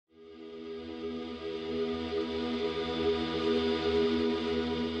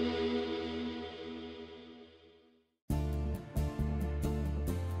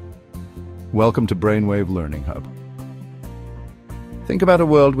Welcome to Brainwave Learning Hub. Think about a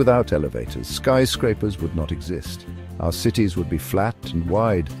world without elevators. Skyscrapers would not exist. Our cities would be flat and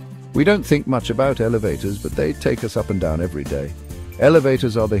wide. We don't think much about elevators, but they take us up and down every day.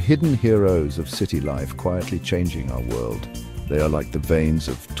 Elevators are the hidden heroes of city life, quietly changing our world. They are like the veins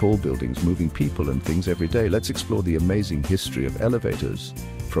of tall buildings, moving people and things every day. Let's explore the amazing history of elevators,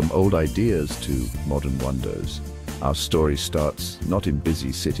 from old ideas to modern wonders. Our story starts not in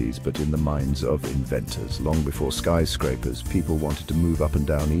busy cities, but in the minds of inventors. Long before skyscrapers, people wanted to move up and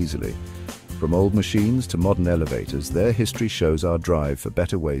down easily. From old machines to modern elevators, their history shows our drive for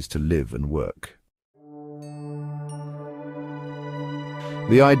better ways to live and work.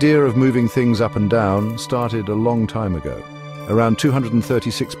 The idea of moving things up and down started a long time ago. Around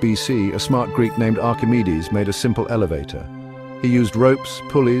 236 BC, a smart Greek named Archimedes made a simple elevator. He used ropes,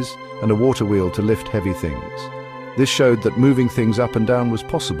 pulleys, and a water wheel to lift heavy things. This showed that moving things up and down was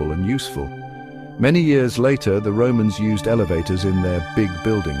possible and useful. Many years later, the Romans used elevators in their big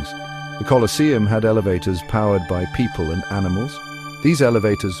buildings. The Colosseum had elevators powered by people and animals. These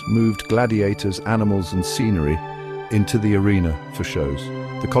elevators moved gladiators, animals, and scenery into the arena for shows.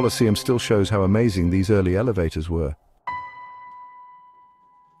 The Colosseum still shows how amazing these early elevators were.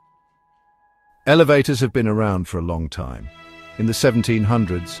 Elevators have been around for a long time. In the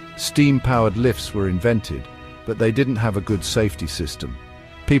 1700s, steam-powered lifts were invented, but they didn't have a good safety system.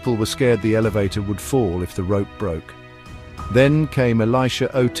 People were scared the elevator would fall if the rope broke. Then came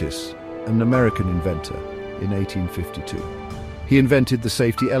Elisha Otis, an American inventor, in 1852. He invented the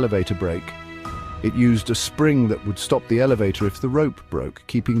safety elevator brake. It used a spring that would stop the elevator if the rope broke,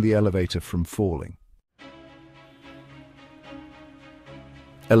 keeping the elevator from falling.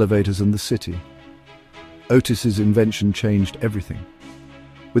 Elevators in the city. Otis's invention changed everything.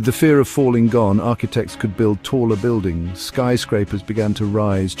 With the fear of falling gone, architects could build taller buildings. Skyscrapers began to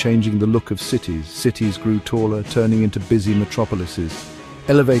rise, changing the look of cities. Cities grew taller, turning into busy metropolises.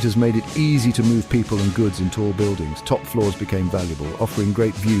 Elevators made it easy to move people and goods in tall buildings. Top floors became valuable, offering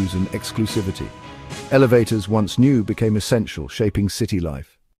great views and exclusivity. Elevators, once new, became essential, shaping city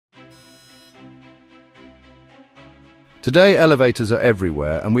life. Today, elevators are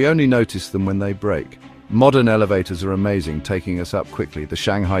everywhere, and we only notice them when they break. Modern elevators are amazing, taking us up quickly. The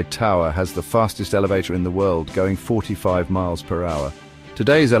Shanghai Tower has the fastest elevator in the world, going 45 miles per hour.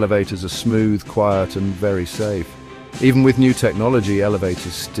 Today's elevators are smooth, quiet, and very safe. Even with new technology,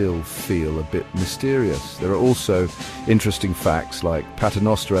 elevators still feel a bit mysterious. There are also interesting facts like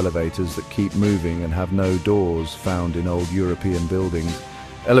paternoster elevators that keep moving and have no doors, found in old European buildings.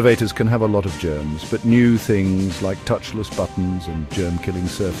 Elevators can have a lot of germs, but new things like touchless buttons and germ-killing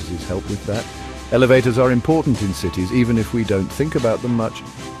surfaces help with that. Elevators are important in cities, even if we don't think about them much.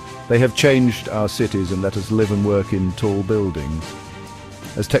 They have changed our cities and let us live and work in tall buildings.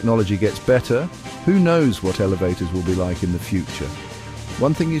 As technology gets better, who knows what elevators will be like in the future?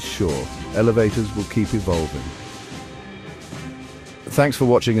 One thing is sure, elevators will keep evolving. Thanks for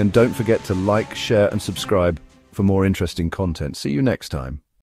watching, and don't forget to like, share, and subscribe for more interesting content. See you next time.